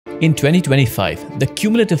In 2025, the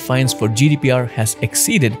cumulative fines for GDPR has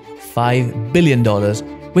exceeded $5 billion,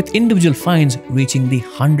 with individual fines reaching the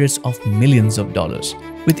hundreds of millions of dollars.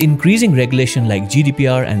 With increasing regulation like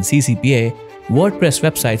GDPR and CCPA, WordPress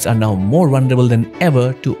websites are now more vulnerable than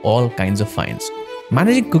ever to all kinds of fines.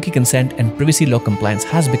 Managing cookie consent and privacy law compliance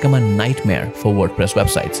has become a nightmare for WordPress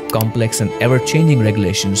websites. Complex and ever-changing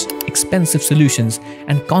regulations, expensive solutions,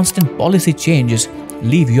 and constant policy changes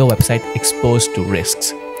leave your website exposed to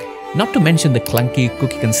risks. Not to mention the clunky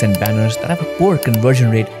cookie consent banners that have a poor conversion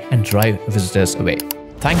rate and drive visitors away.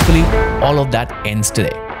 Thankfully, all of that ends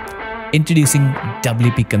today. Introducing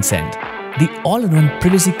WPConsent, the all-in-one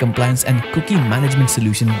privacy compliance and cookie management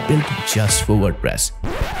solution built just for WordPress.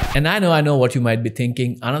 And I know what you might be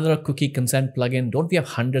thinking, another cookie consent plugin, don't we have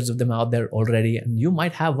hundreds of them out there already? And you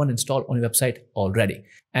might have one installed on your website already.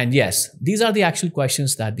 And yes, these are the actual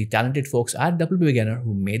questions that the talented folks at WP Beginner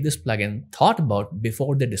who made this plugin thought about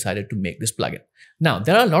before they decided to make this plugin. Now,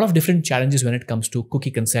 there are a lot of different challenges when it comes to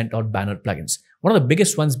cookie consent or banner plugins. One of the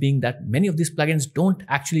biggest ones being that many of these plugins don't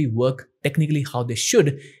actually work technically how they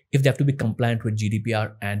should if they have to be compliant with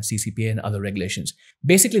GDPR and CCPA and other regulations.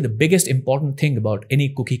 Basically, the biggest important thing about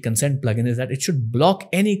any cookie consent plugin is that it should block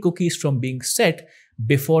any cookies from being set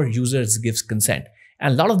before users gives consent.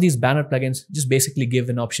 And a lot of these banner plugins just basically give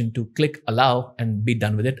an option to click allow and be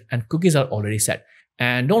done with it, and cookies are already set.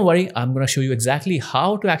 And don't worry, I'm going to show you exactly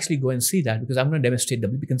how to actually go and see that, because I'm going to demonstrate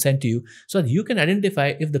WPConsent to you so that you can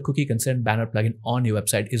identify if the cookie consent banner plugin on your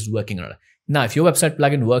website is working or not. Now, if your website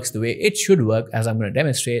plugin works the way it should work, as I'm going to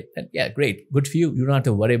demonstrate, then yeah, great, good for you. You don't have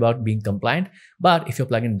to worry about being compliant. But if your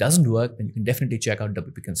plugin doesn't work, then you can definitely check out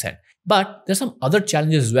WPConsent. But there's some other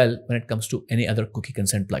challenges as well when it comes to any other cookie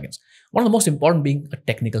consent plugins. One of the most important being a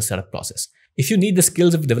technical setup process. If you need the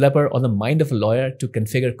skills of a developer or the mind of a lawyer to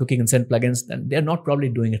configure cookie consent plugins, then they're not probably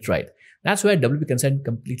doing it right. That's where WPConsent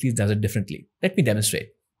completely does it differently. Let me demonstrate.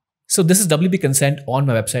 So this is WPConsent on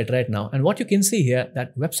my website right now. And what you can see here,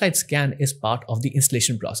 that website scan is part of the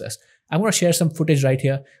installation process. I'm going to share some footage right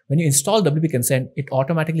here. When you install WPConsent, it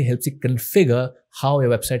automatically helps you configure how your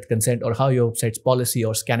website consent or how your website's policy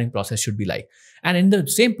or scanning process should be like. And in the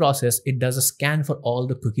same process, it does a scan for all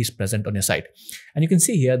the cookies present on your site. And you can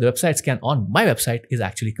see here, the website scan on my website is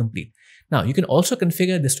actually complete. Now, you can also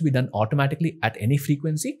configure this to be done automatically at any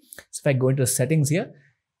frequency. So if I go into the settings here,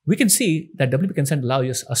 we can see that WPConsent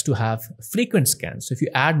allows us to have frequent scans. So if you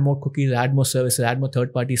add more cookies, add more services, add more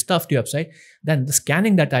third-party stuff to your website, then the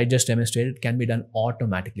scanning that I just demonstrated can be done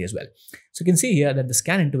automatically as well. So you can see here that the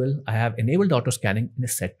scan interval, I have enabled auto scanning and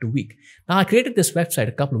is set to week. Now, I created this website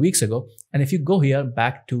a couple of weeks ago. And if you go here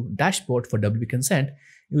back to dashboard for WPConsent,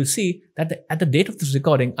 you will see that at the date of this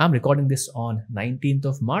recording, I'm recording this on 19th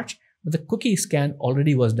of March, but the cookie scan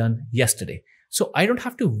already was done yesterday. So I don't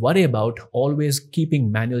have to worry about always keeping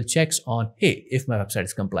manual checks on, hey, if my website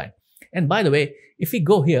is compliant. And by the way, if we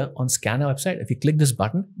go here on scan our website, if we click this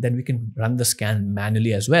button, then we can run the scan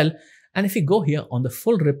manually as well. And if we go here on the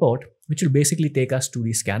full report, which will basically take us to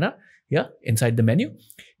the scanner here inside the menu,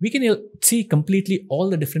 we can see completely all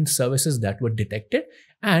the different services that were detected.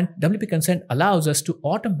 And WPConsent allows us to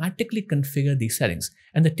automatically configure these settings.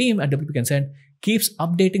 And the team at WPConsent keeps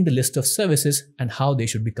updating the list of services and how they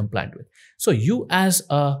should be compliant with. So you as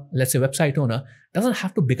a, let's say, website owner doesn't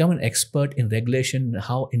have to become an expert in regulation,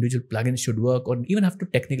 how individual plugins should work, or even have to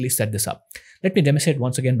technically set this up. Let me demonstrate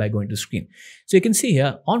once again by going to the screen. So you can see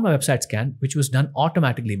here on my website scan, which was done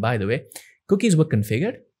automatically, by the way, cookies were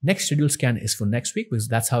configured. Next scheduled scan is for next week, because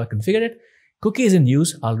that's how I configured it. Cookies in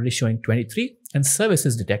use already showing 23 and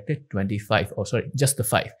services detected 25, or sorry, just the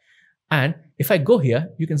 5. And if I go here,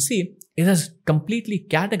 you can see it has completely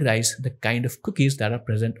categorized the kind of cookies that are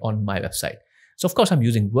present on my website. So of course, I'm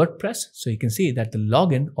using WordPress. So you can see that the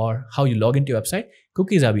login or how you log into your website,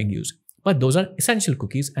 cookies are being used. But those are essential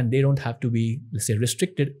cookies and they don't have to be, let's say,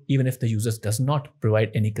 restricted, even if the user does not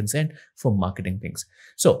provide any consent for marketing things.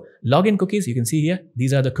 So login cookies, you can see here,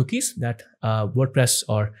 these are the cookies that WordPress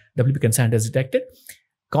or WPConsent has detected.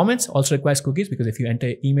 Comments also requires cookies, because if you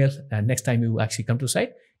enter email and next time you actually come to the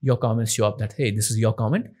site, your comments show up that, hey, this is your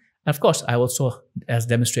comment. And of course, I also, as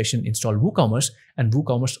demonstration, install WooCommerce, and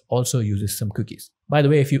WooCommerce also uses some cookies. By the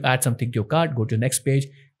way, if you add something to your cart, go to the next page,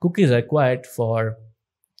 cookies are required for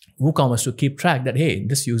WooCommerce to keep track that, hey,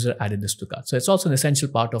 this user added this to cart. So it's also an essential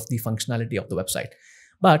part of the functionality of the website.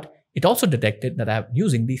 But it also detected that I'm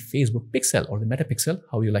using the Facebook pixel or the meta pixel,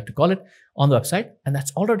 how you like to call it, on the website. And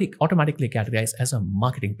that's already automatically categorized as a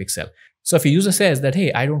marketing pixel. So if a user says that,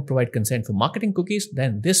 hey, I don't provide consent for marketing cookies,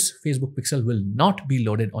 then this Facebook pixel will not be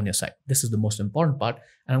loaded on your site. This is the most important part.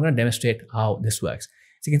 And I'm going to demonstrate how this works.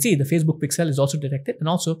 So you can see the Facebook pixel is also detected, and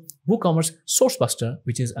also WooCommerce SourceBuster,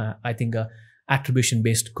 which is I think a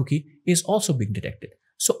attribution-based cookie, is also being detected.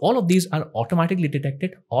 So all of these are automatically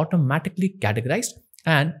detected, automatically categorized.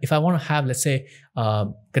 And if I want to have, let's say,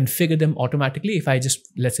 configure them automatically, if I just,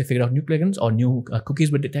 let's say, figure out new plugins or new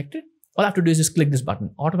cookies were detected, all I have to do is just click this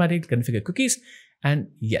button, automatically configure cookies, and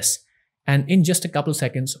yes. And in just a couple of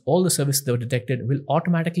seconds, all the services that were detected will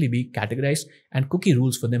automatically be categorized and cookie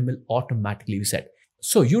rules for them will automatically be set.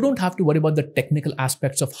 So you don't have to worry about the technical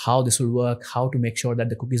aspects of how this will work, how to make sure that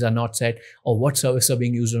the cookies are not set, or what services are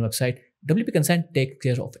being used on the website. WPConsent takes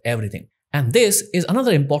care of everything. And this is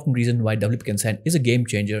another important reason why WPConsent is a game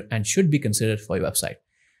changer and should be considered for your website.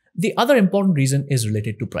 The other important reason is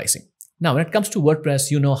related to pricing. Now, when it comes to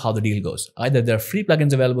WordPress, you know how the deal goes. Either there are free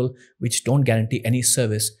plugins available which don't guarantee any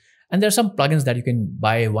service, and there are some plugins that you can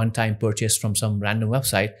buy a one-time purchase from some random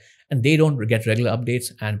website, and they don't get regular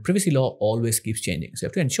updates, and privacy law always keeps changing. So you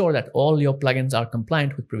have to ensure that all your plugins are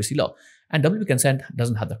compliant with privacy law, and WPConsent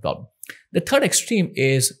doesn't have that problem. The third extreme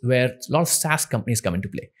is where a lot of SaaS companies come into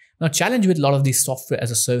play. Now, challenge with a lot of these software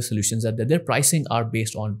as a service solutions that their pricing are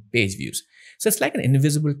based on page views. So it's like an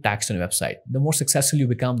invisible tax on your website. The more successful you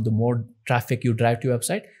become, the more traffic you drive to your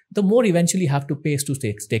website, the more eventually you have to pay to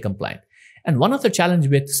stay compliant. And one of the challenge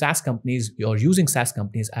with SaaS companies or using SaaS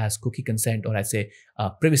companies as cookie consent or I say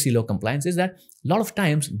privacy law compliance is that a lot of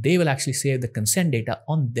times they will actually save the consent data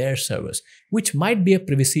on their servers, which might be a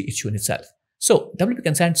privacy issue in itself. So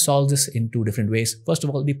WPConsent solves this in two different ways. First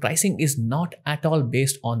of all, the pricing is not at all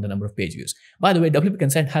based on the number of page views. By the way,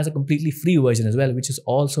 WPConsent has a completely free version as well, which is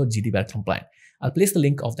also GDPR compliant. I'll place the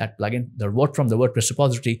link of that plugin, from the WordPress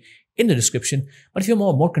repository, in the description. But if you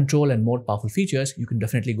want more control and more powerful features, you can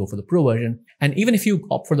definitely go for the Pro version. And even if you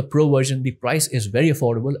opt for the Pro version, the price is very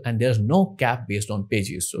affordable and there's no cap based on page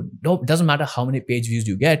views. So it doesn't matter how many page views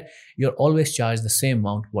you get, you're always charged the same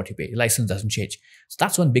amount what you pay. Your license doesn't change. So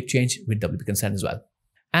that's one big change with WPConsent as well.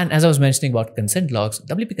 And as I was mentioning about consent logs,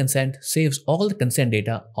 WPConsent saves all the consent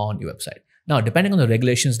data on your website. Now, depending on the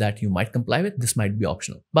regulations that you might comply with, this might be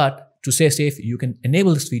optional. But to stay safe, you can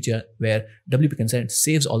enable this feature where WPConsent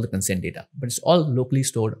saves all the consent data, but it's all locally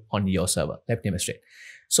stored on your server. Let me demonstrate.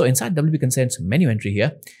 So inside WPConsent's menu entry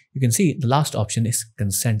here, you can see the last option is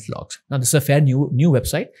consent logs. Now, this is a fair new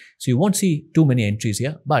website, so you won't see too many entries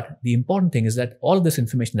here. But the important thing is that all of this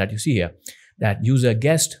information that you see here, that user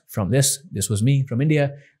guessed from this was me from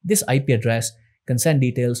India, this IP address, consent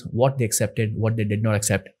details, what they accepted, what they did not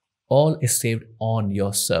accept, all is saved on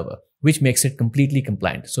your server, which makes it completely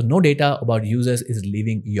compliant. So no data about users is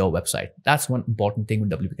leaving your website. That's one important thing with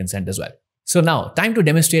WPConsent as well. So now, time to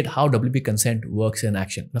demonstrate how WPConsent works in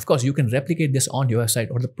action. And of course, you can replicate this on your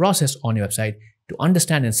website or the process on your website to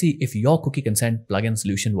understand and see if your cookie consent plugin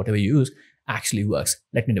solution, whatever you use, actually works.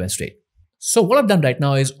 Let me demonstrate. So what I've done right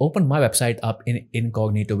now is open my website up in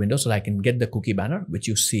incognito window so that I can get the cookie banner, which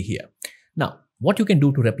you see here. Now, what you can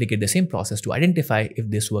do to replicate the same process to identify if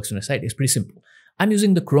this works on a site is pretty simple. I'm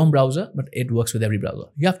using the Chrome browser, but it works with every browser.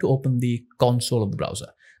 You have to open the console of the browser.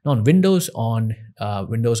 Now on Windows on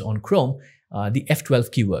Chrome, the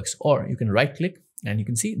F12 key works, or you can right click and you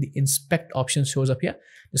can see the inspect option shows up here.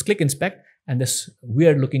 Just click inspect and this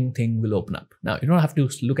weird looking thing will open up. Now you don't have to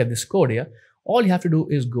look at this code here. All you have to do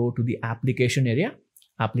is go to the application area,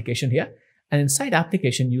 application here. And inside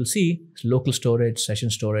application, you'll see local storage, session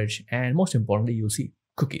storage, and most importantly, you'll see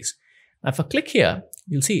cookies. Now, if I click here,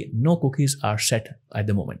 you'll see no cookies are set at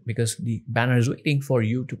the moment because the banner is waiting for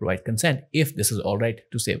you to provide consent if this is all right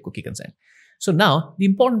to save cookie consent. So now the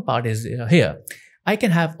important part is here. I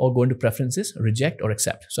can have or go into preferences, reject or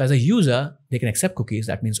accept. So as a user, they can accept cookies.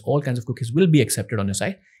 That means all kinds of cookies will be accepted on your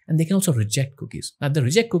site. And they can also reject cookies. Now, the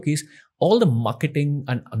reject cookies, all the marketing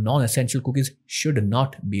and non-essential cookies should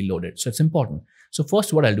not be loaded. So it's important. So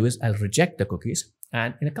first, what I'll do is I'll reject the cookies.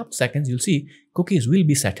 And in a couple of seconds, you'll see cookies will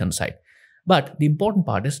be set on the site. But the important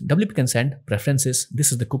part is WPConsent preferences.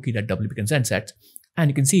 This is the cookie that WPConsent sets. And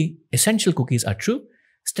you can see essential cookies are true.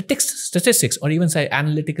 Statistics or even say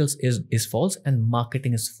analyticals is false and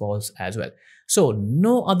marketing is false as well. So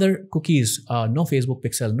no other cookies, no Facebook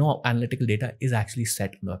pixel, no analytical data is actually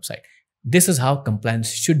set on the website. This is how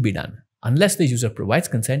compliance should be done. Unless the user provides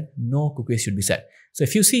consent, no cookies should be set. So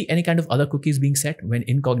if you see any kind of other cookies being set when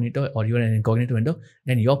incognito or you're in an incognito window,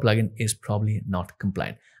 then your plugin is probably not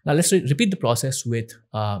compliant. Now let's repeat the process with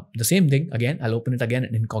the same thing. Again, I'll open it again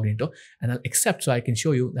in incognito and I'll accept so I can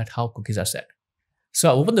show you that how cookies are set. So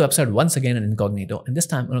I'll open the website once again in incognito, and this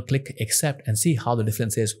time I'm going to click accept and see how the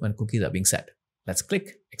difference is when cookies are being set. Let's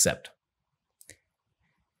click accept.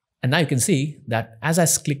 And now you can see that as I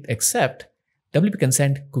clicked accept,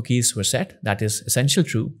 WPConsent cookies were set. That is essential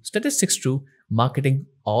true, statistics true, marketing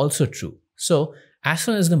also true. So as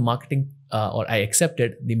soon as the marketing or I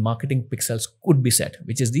accepted, the marketing pixels could be set,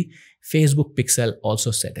 which is the Facebook pixel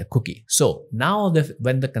also set a cookie. So now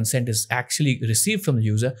when the consent is actually received from the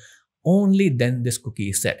user, only then this cookie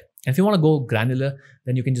is set. And if you want to go granular,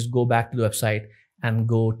 then you can just go back to the website and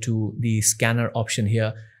go to the scanner option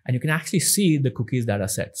here, and you can actually see the cookies that are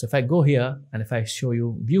set. So if I go here and if I show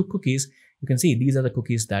you view cookies, you can see these are the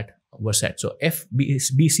cookies that were set. So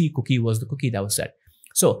FBC cookie was the cookie that was set.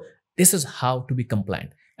 So this is how to be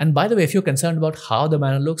compliant. And by the way, if you're concerned about how the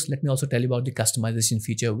banner looks, let me also tell you about the customization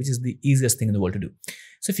feature, which is the easiest thing in the world to do.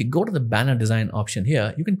 So if you go to the banner design option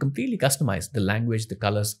here, you can completely customize the language, the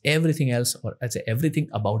colors, everything else, or I'd say everything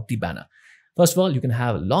about the banner. First of all, you can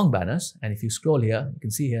have long banners. And if you scroll here, you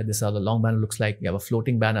can see here, this is how the long banner looks like. You have a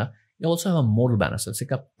floating banner. You also have a modal banner. So it's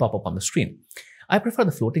like a pop-up on the screen. I prefer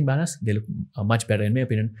the floating banners. They look much better in my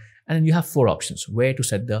opinion. And then you have 4 options where to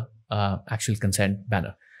set the actual consent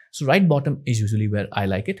banner. So right bottom is usually where I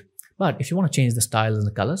like it. But if you want to change the styles and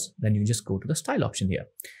the colors, then you just go to the style option here.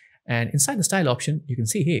 And inside the style option, you can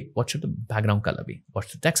see, hey, what should the background color be?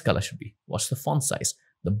 What's the text color should be? What's the font size?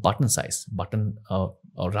 The button size, button or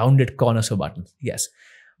rounded corners of buttons. Yes.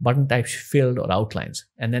 Button type filled or outlines.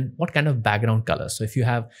 And then what kind of background color? So if you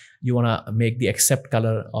want to make the accept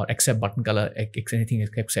color or accept button color, anything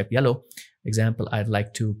except yellow. Example, I'd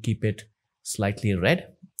like to keep it slightly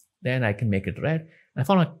red. Then I can make it red. And if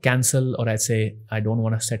I want to cancel, or I'd say I don't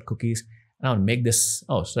want to set cookies, and I want to make this,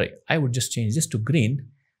 I would just change this to green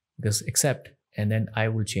because accept, and then I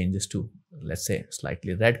will change this to, let's say,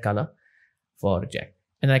 slightly red color for reject.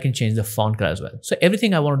 And I can change the font color as well. So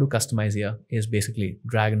everything I want to do customize here is basically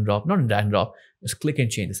drag and drop, not drag and drop, just click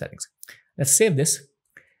and change the settings. Let's save this.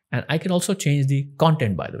 And I can also change the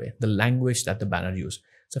content, by the way, the language that the banner use.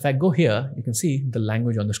 So if I go here, you can see the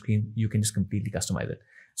language on the screen, you can just completely customize it.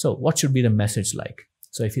 So what should be the message like?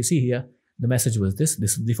 So if you see here, the message was this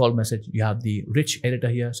is the default message. You have the rich editor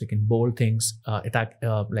here, so you can bold things,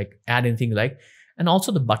 like add anything like, and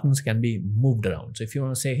also the buttons can be moved around. So if you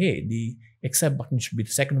want to say, hey, the accept button should be the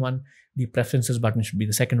second one, the preferences button should be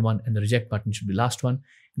the second one, and the reject button should be last one.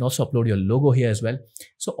 You can also upload your logo here as well.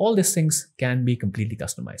 So all these things can be completely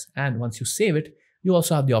customized. And once you save it, you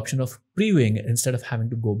also have the option of previewing instead of having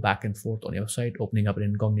to go back and forth on your website, opening up an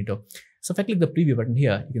incognito. So if I click the preview button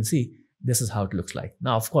here, you can see this is how it looks like.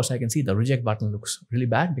 Now, of course, I can see the reject button looks really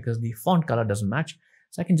bad because the font color doesn't match.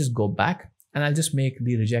 So I can just go back and I'll just make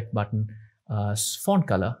the reject button font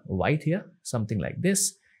color white here, something like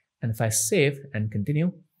this. And if I save and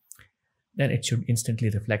continue, then it should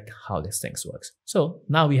instantly reflect how this thing works. So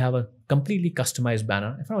now we have a completely customized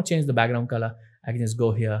banner. If I want to change the background color, I can just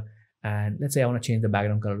go here and let's say I want to change the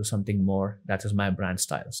background color to something more that is my brand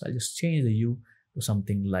style. So I'll just change the hue to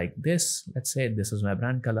something like this. Let's say this is my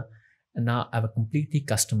brand color. And now I have a completely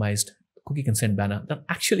customized cookie consent banner that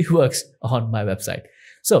actually works on my website.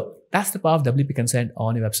 So that's the power of WP Consent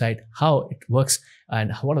on your website, how it works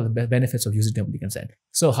and what are the benefits of using WP Consent.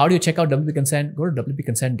 So how do you check out WP Consent? Go to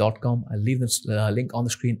WPConsent.com. I'll leave this link on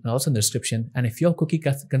the screen and also in the description. And if your cookie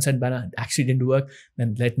consent banner actually didn't work,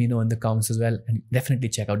 then let me know in the comments as well. And definitely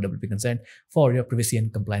check out WP Consent for your privacy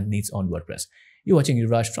and compliance needs on WordPress. You're watching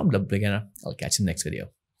Yuvraj from WP Beginner. I'll catch you in the next video.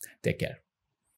 Take care.